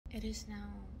It is now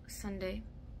Sunday.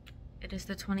 It is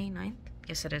the 29th.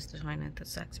 Yes, it is the 29th.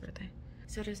 It's Zach's birthday.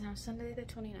 So it is now Sunday the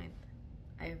 29th.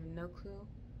 I have no clue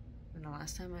when the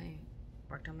last time I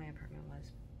worked on my apartment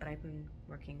was, but I've been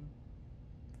working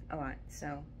a lot.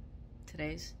 So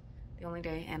today's the only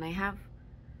day, and I have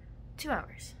 2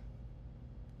 hours,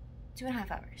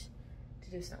 2.5 hours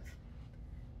to do stuff.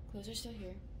 Clothes are still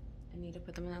here. I need to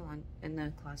put them in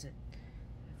the closet.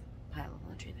 I have a pile of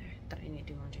laundry there that I need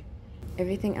to do laundry.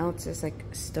 Everything else is like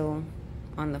still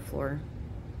on the floor.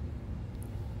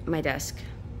 My desk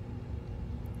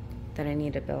that I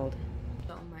need to build.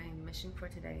 So my mission for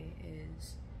today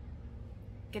is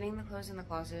getting the clothes in the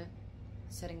closet,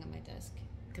 setting up my desk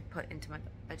to put into my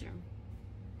bedroom.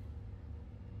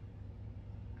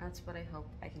 That's what I hope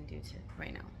I can do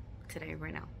right now.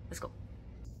 Let's go.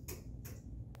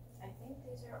 I think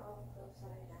these are all the clothes that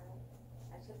I have.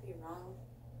 I could be wrong.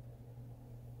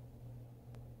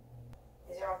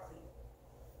 These are all clean.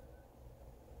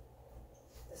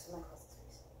 This is my closet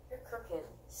space. You're crooked.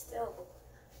 Still.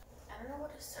 I don't know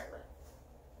what to start with.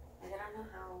 Like, I don't know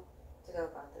how to go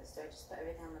about this. Do I just put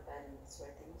everything on the bed and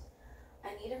sort things?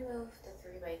 I need to move the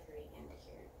 3x3 into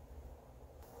here.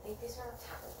 I think these are all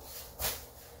towels.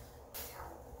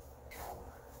 Towel.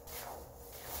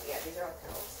 Yeah, these are all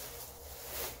towels.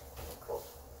 Cool.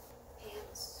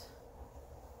 Pants,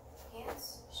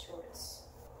 shorts.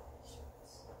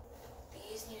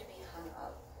 These need to be hung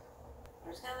up.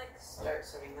 I'm just gonna like start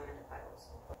sorting them into piles.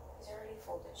 These are already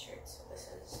folded shirts, so this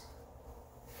is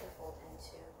to fold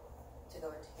to go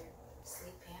into here.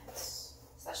 Sleep pants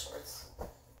 / shorts.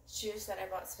 Shoes that I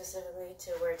bought specifically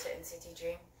to wear to NCT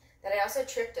Dream that I also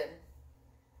tripped in.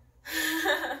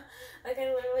 Like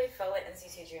I literally fell at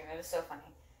NCT Dream. It was so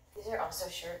funny. These are also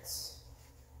shirts.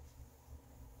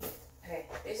 Okay,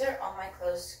 these are all my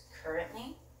clothes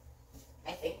currently.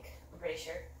 I think. I'm pretty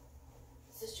sure.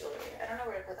 This is jewelry. I don't know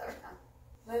where to put that right now.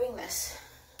 Moving this.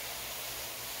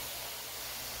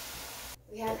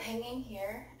 We have hanging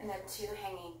here and then 2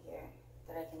 hanging here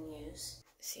that I can use.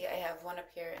 See, I have one up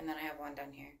here and then I have one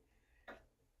down here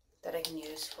that I can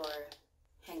use for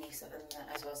hanging stuff, and then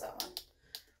as well as that one.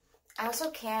 I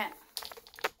also can't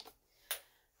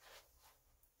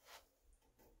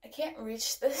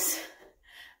reach this.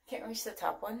 I can't reach the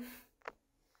top one.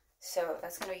 So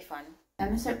that's gonna be fun. I'm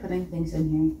gonna start putting things in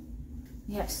here.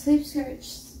 We have sleep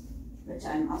skirts, which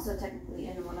I'm also technically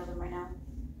in one of them right now.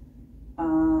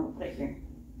 I'll put it here.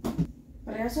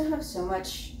 But I also have so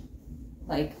much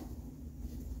like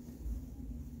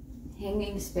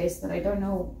hanging space that I don't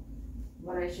know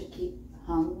what I should keep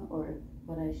hung or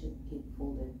what I should keep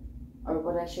folded. Or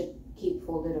what I should keep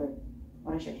folded or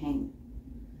what I should hang.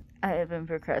 I have been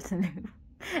procrastinating.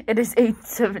 It is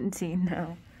 8:17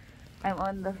 now. I'm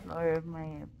on the floor of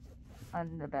in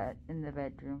the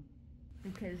bedroom.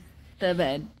 Because the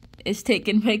bed is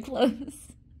taken by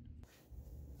clothes.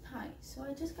 Hi, so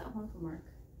I just got home from work.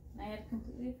 And I had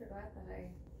completely forgot that I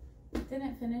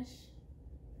didn't finish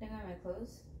putting on my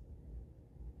clothes.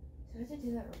 So I have to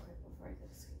do that real quick before I go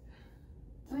to sleep.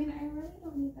 I mean, I really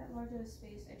don't need that large of a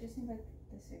space. I just need like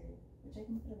this area, which I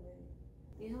can put away.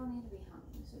 These all need to be hung.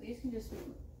 So these can just be,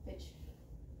 bitch,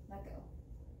 let go.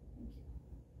 Thank you.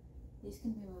 These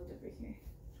can be moved over here.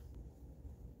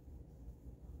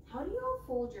 How do y'all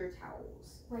fold your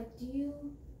towels? Like, do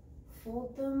you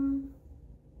fold them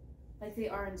like they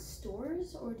are in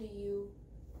stores, or do you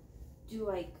do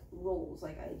like rolls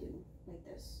like I do, like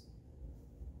this?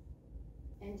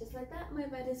 And just like that, my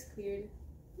bed is cleared.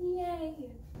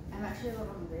 Yay! I'm actually a little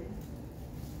hungry,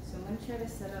 so I'm gonna try to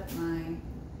set up my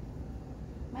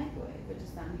microwave, which is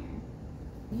down here.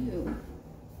 You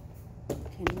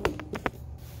can move.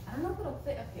 I don't know if it'll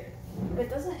fit up here. If it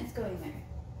doesn't, it's going there.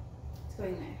 It's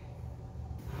going there.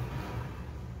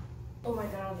 Oh my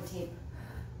god, all the tape.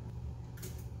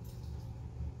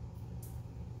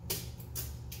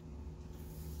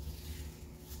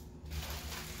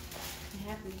 I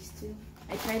have these 2.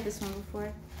 I tried this one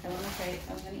before. I'm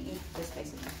gonna eat this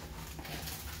spicy one.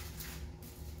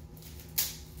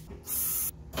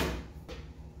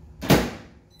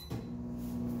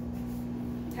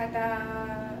 Ta-da!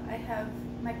 I have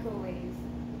microwave.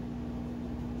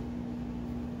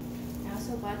 I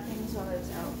also bought things while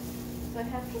it's out. So I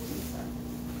have kitchen stuff.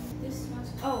 This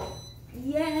smells. Oh!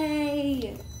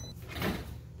 Yay!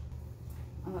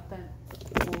 I'm not that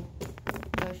cool.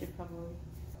 So I should probably.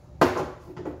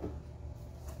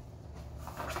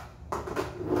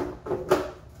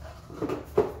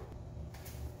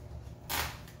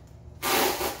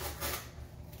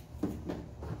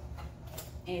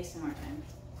 ASMR time.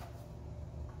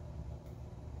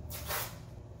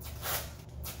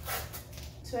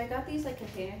 So I got these like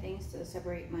container things to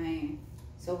separate my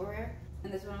silverware,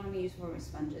 and this one I'm gonna use for my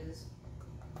sponges.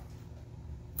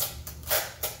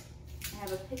 I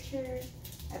have a pitcher.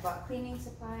 I bought cleaning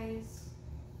supplies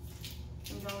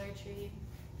from Dollar Tree.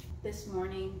 This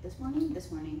morning,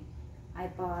 I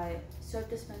bought soap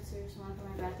dispensers, one for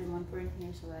my bathroom, one for in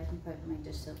here, so that I can put my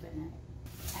dish soap in it.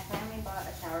 I finally bought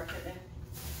a shower curtain,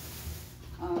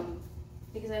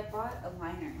 because I bought a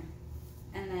liner,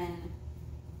 and then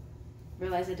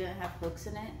realized I didn't have hooks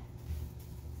in it,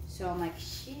 so I'm like,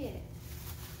 shit.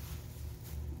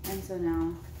 And so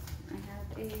now I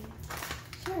have a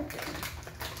shower curtain.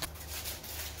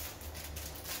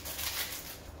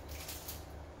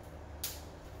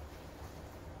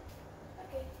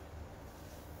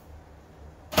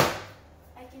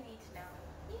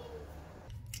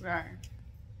 Rawr.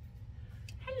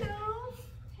 Hello.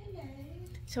 Hello.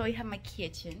 So we have my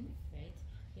kitchen, right?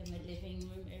 We have my living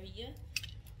room area.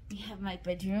 We have my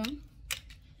bedroom.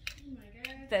 Oh my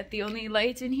god. That the only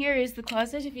light in here is the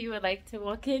closet. If you would like to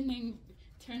walk in and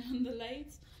turn on the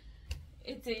lights.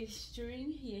 It's a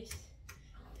string, yes.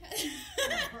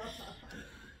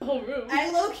 The whole room. I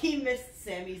low-key missed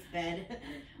Sammy's bed.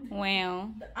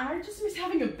 Wow. I just miss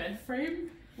having a bed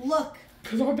frame. Look.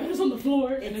 Because our bed is on the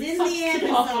floor. It's and in the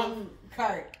Amazon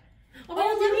cart.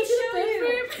 Oh, let me show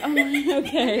you. Oh,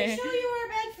 okay. Let me show you our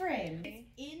bed frame.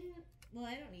 It's well,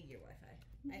 I don't need your Wi-Fi.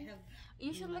 I have.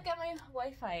 You should look at my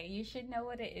Wi-Fi. You should know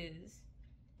what it is.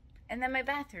 And then my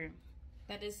bathroom.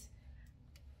 That is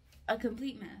a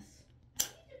complete mess.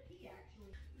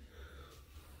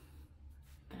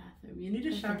 Bathroom. You need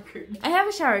a shower curtain. I have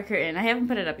a shower curtain. I haven't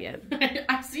put it up yet.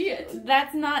 I see it.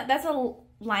 That's a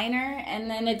liner, and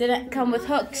then it didn't come with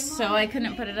hooks, so I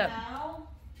couldn't put it up.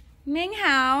 Ming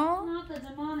Hao. Not the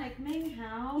demonic Ming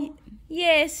Hao.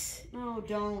 Yes. No,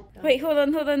 don't. Wait, hold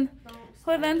on. Hold on.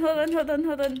 Go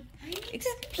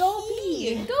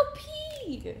pee. Go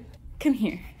pee. Come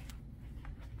here.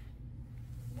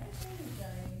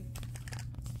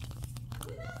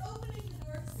 We're not opening the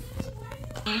door. Sammy, why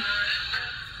are you?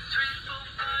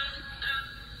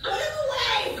 Put him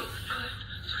away.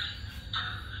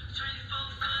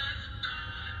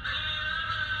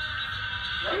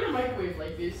 Why your microwave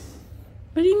like this?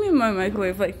 What do you mean my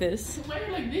microwave like this? Why are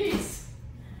you like this?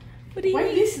 What do you Why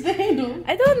mean? this the handle?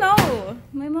 I don't know.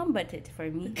 My mom bought it for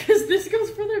me. Because this goes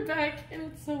further back and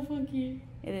it's so funky.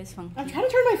 It is funky. I'm trying to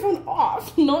turn my phone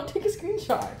off, not take a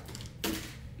screenshot.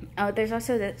 Oh, there's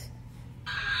also this.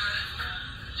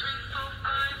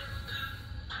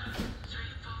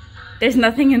 There's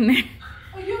nothing in there.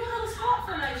 Oh, you have a little spot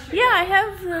for night shirt. Yeah, I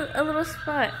have a little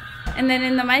spot. And then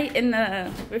in the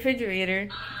refrigerator,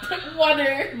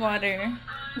 Water. water.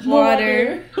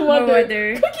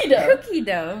 Cookie dough. Cookie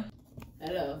dough.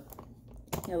 Hello.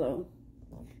 Hello.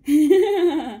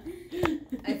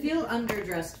 I feel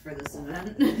underdressed for this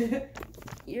event.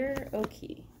 You're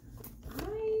okay.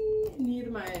 I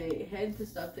need my head to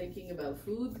stop thinking about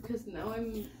food because now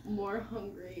I'm more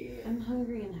hungry. I'm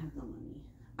hungry and have no money.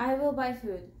 I will buy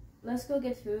food. Let's go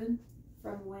get food.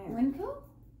 From where? Winco?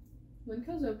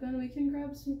 Winco's open. We can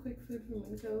grab some quick food from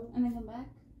Winco. And then come back?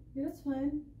 Yeah, that's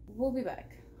fine. We'll be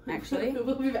back, actually.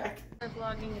 We'll be back. We're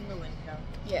vlogging in the Winco.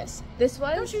 Yes. This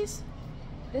was Groceries.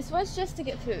 This was just to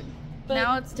get food. But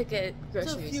now it's to get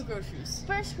groceries. So a few groceries.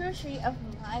 First grocery of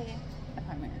my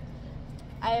apartment.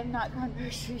 I have not gone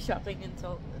grocery shopping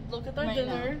until Look at our right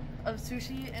dinner of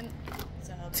sushi and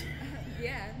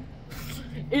yeah.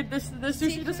 the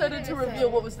sushi decided to reveal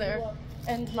what was there.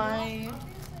 And my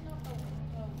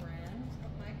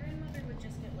grandmother would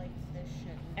just get like this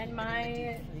shit. and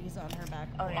my These on her back.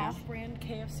 Oh, yeah. off-brand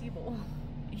KFC bowl.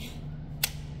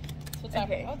 What's Okay.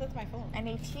 happening? Oh, that's my phone. I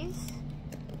need cheese.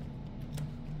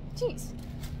 Cheese.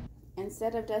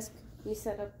 Instead of desk, we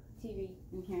set up TV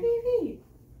in here. TV.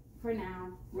 For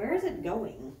now. Where is it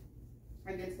going?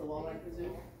 Against the wall, I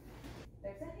presume.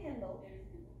 There's a handle.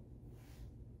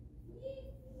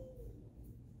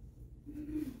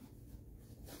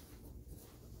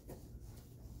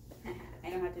 I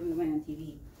don't have to move mine on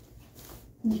TV.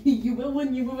 You will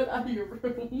when you move it out of your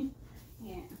room.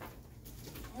 Yeah.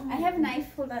 I have a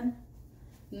knife. Hold on.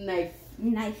 Knife.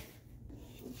 Knife.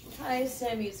 Hi,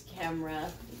 Sammy's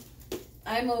camera.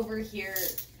 I'm over here.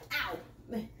 Ow!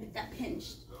 Got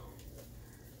pinched.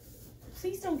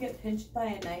 Please don't get pinched by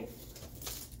a knife.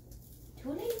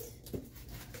 Too late.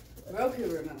 Roku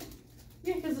remote.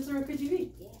 Yeah, because it's a Roku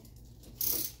TV. Yeah.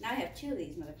 Now I have two of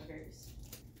these motherfuckers.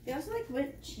 They also like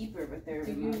went cheaper with their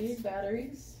Do you remotes. need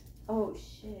batteries? Oh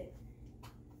shit.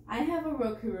 I have a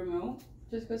Roku remote.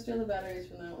 Just go steal the batteries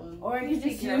from that one. Or I Please can be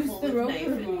just use careful the with Roku knife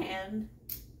in remote. hand.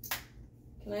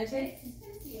 Can I take?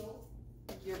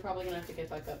 You're probably gonna have to get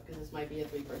back up because this might be a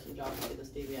 3-person job to get this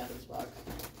TV out of this box.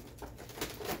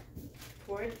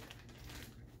 Cord.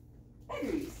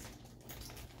 Batteries.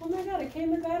 Oh my god, it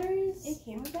came with batteries? It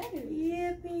came with batteries.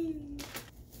 Yippee.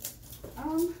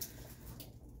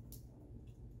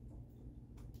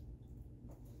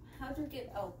 How do we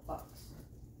get box?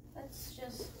 Let's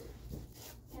just.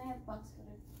 Can I have box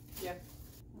cutter? Yeah.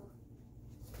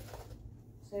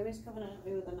 Sammy's coming at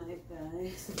me with a knife,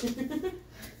 guys.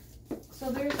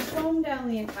 So there's foam down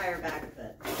the entire back of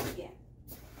it.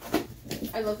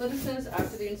 I love that it says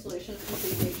after the installation is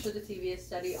complete, make sure the TV is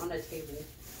steady on a table.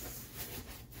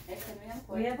 Okay, can we have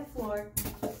We have a floor.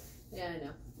 Yeah, I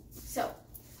know. So,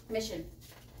 mission.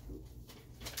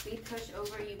 We push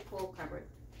over, you pull cupboard.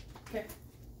 Okay.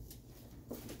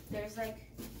 There's like,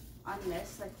 on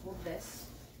this, like hold this.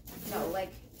 No,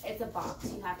 like, it's a box.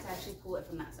 You have to actually pull it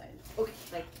from that side. Okay.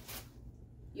 Like,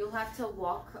 you'll have to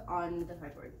walk on the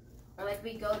cupboard. Or like,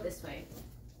 we go this way.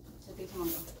 So, come on,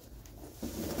 go.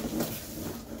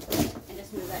 And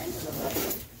just move that into the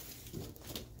box.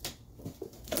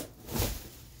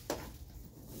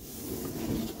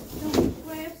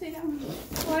 Why upside down?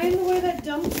 Why in the way that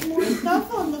dumps more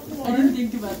stuff on the floor? I didn't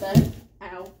think about that.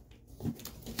 Ow.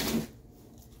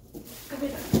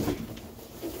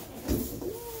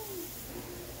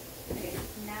 Okay,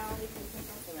 now we can take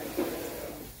off the right.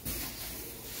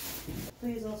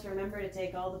 Please also remember to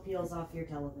take all the peels off your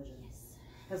television. Yes.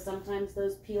 Because sometimes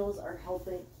those peels are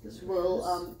helping,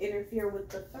 will interfere with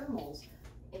the thermals.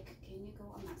 Can you go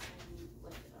on that side and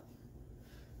lift it up?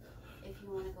 If you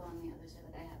want to go on the other side,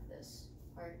 like I have this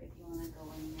part, if you want to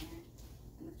go in there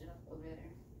and lift it up over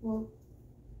there. Well,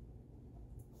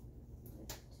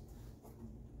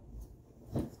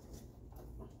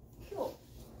 Cool.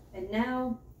 and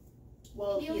now,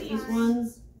 well, Peel these time.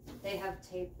 ones, they have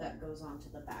tape that goes onto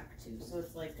the back too. So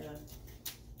it's like a...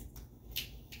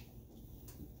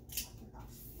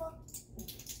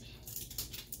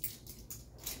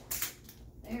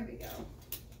 There we go.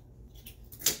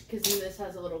 Because then this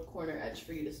has a little corner edge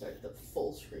for you to start the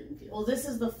full screen peel. Well, this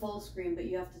is the full screen, but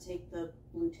you have to take the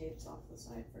blue tapes off the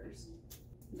side first.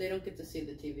 They don't get to see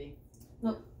the TV.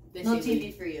 Nope. They No see TV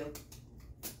Lee. for you.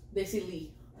 They see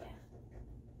Lee.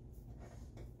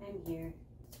 I'm here.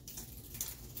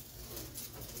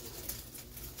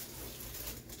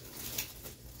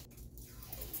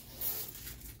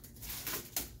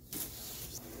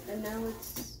 And now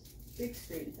it's big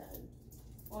screen time.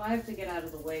 Well, I have to get out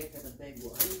of the way for the big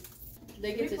one.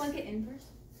 They Can get we to plug it in first?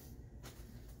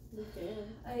 Okay.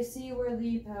 I see where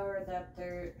the power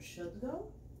adapter should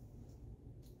go.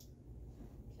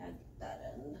 At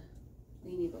that end.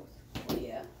 We need both. Oh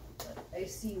yeah, but I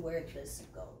see where this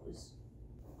goes.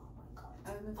 Oh my god.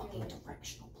 I don't know if Okay, you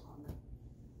directional plug.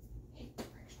 Hit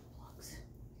directional plugs.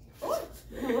 Oh,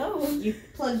 hello. You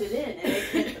plugged it in and it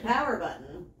hit the power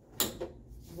button.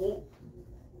 Whoa.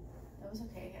 That was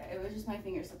okay. It was just my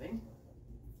finger slipping.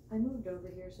 I moved over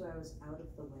here so I was out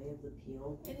of the way of the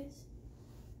peel. It is.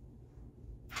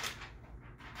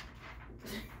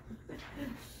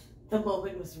 The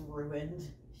moment was ruined.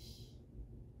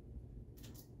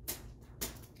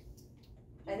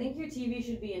 I think your TV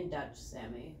should be in Dutch,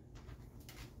 Sammy.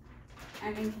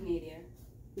 I'm in Canada.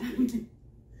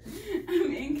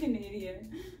 I'm in Canada.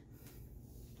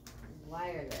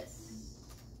 Wireless.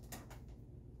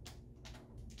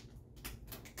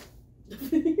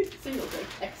 Single thing.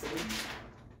 Excellent.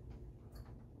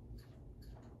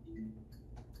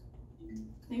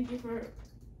 Thank you for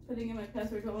putting in my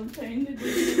password while I'm trying to do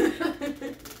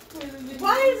it.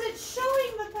 Why is it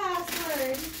showing the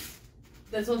password?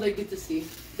 That's all they get to see.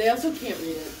 They also can't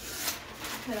read it.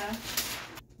 Ta-da.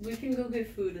 We can go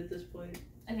get food at this point.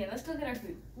 Okay, let's go get our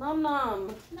food. Nom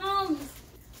nom. Noms!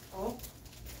 Oh.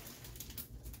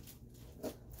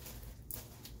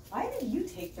 Why did you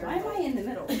take the Why am I in the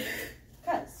middle?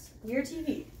 Because your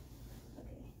TV.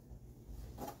 Okay.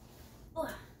 Oh.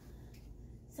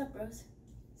 Sup, bros?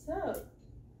 So,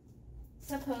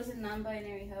 Sup, hoes and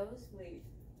non-binary hoes? Wait.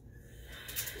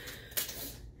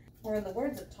 or in the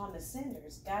words of Thomas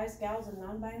Sanders, guys, gals, and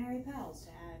non-binary pals.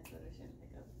 That's what I shouldn't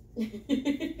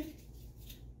pick up.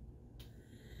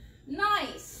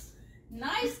 Nice!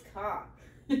 Nice cock.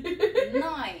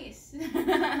 Nice.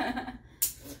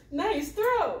 Nice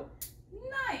throw!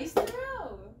 Nice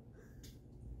throw.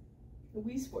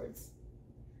 Wii Sports.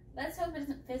 Let's hope it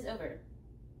doesn't fizz over.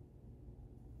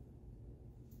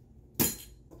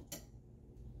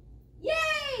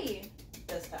 Yay!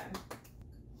 This time.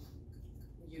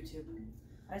 YouTube.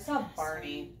 I saw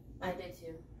Barney. I did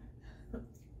too.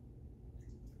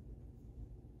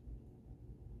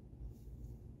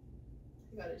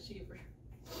 I got a Sheever.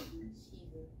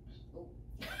 Shiver. Oh,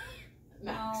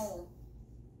 Max. No.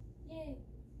 Yay.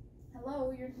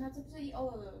 Hello, you're not supposed to eat all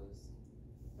of those.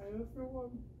 I go for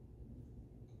one.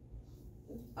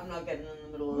 I'm not getting in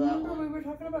the middle of that Remember, one. we were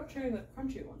talking about trying the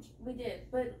crunchy ones. We did,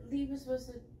 but Lee was supposed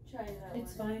to try that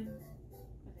It's one. fine.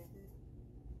 Okay.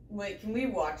 Wait, can we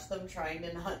watch them trying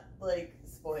to not, like,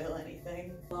 spoil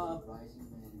anything?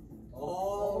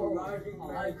 Oh,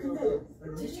 rising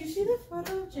man. Did you see the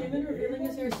photo of Jamin revealing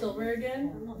his hair silver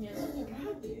again? Yes.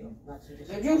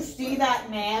 Did you see that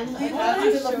man They attached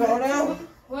literally to the showed it photo? to me.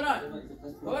 Hold on.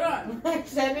 Hold on.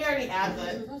 Sammy already has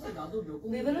it.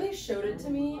 They literally showed it to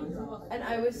me, and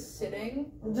I was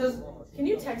sitting. Just Can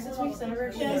you text it to me? Because I never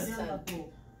actually hit send.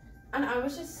 And I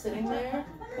was just sitting there,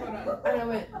 and I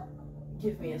went,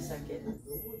 give me a second.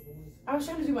 I was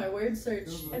trying to do my word search,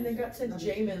 and then got to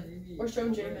Jamin, or show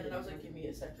Jamin, and I was like, give me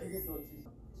a second.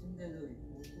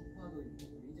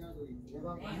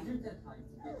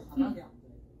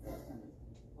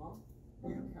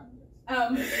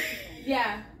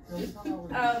 Yeah. Best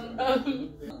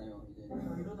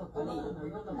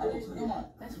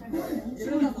friend ever.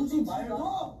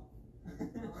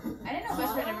 I didn't know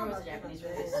Best Friend Ever was a Japanese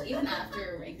release, even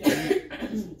after ranking it.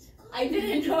 I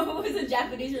didn't know it was a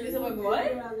Japanese release. I'm like,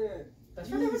 what? That's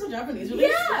right, there was a Japanese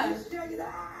release. Yeah!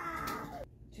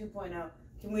 2.0.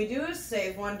 Can we do a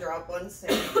save one, drop one,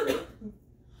 save three?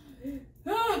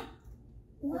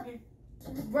 Okay.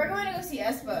 We're going to go see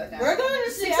Espa now. We're going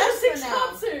to see 6 out of 6 Espa now.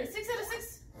 concert. 6 out of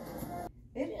 6.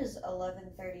 It is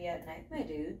 11:30 at night, my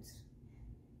dudes.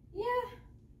 Yeah.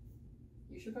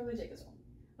 You should probably take us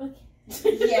home. Okay.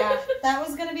 Yeah, that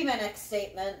was gonna be my next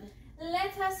statement.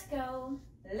 Let us go.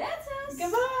 Let us.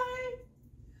 Goodbye.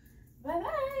 Bye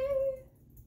bye.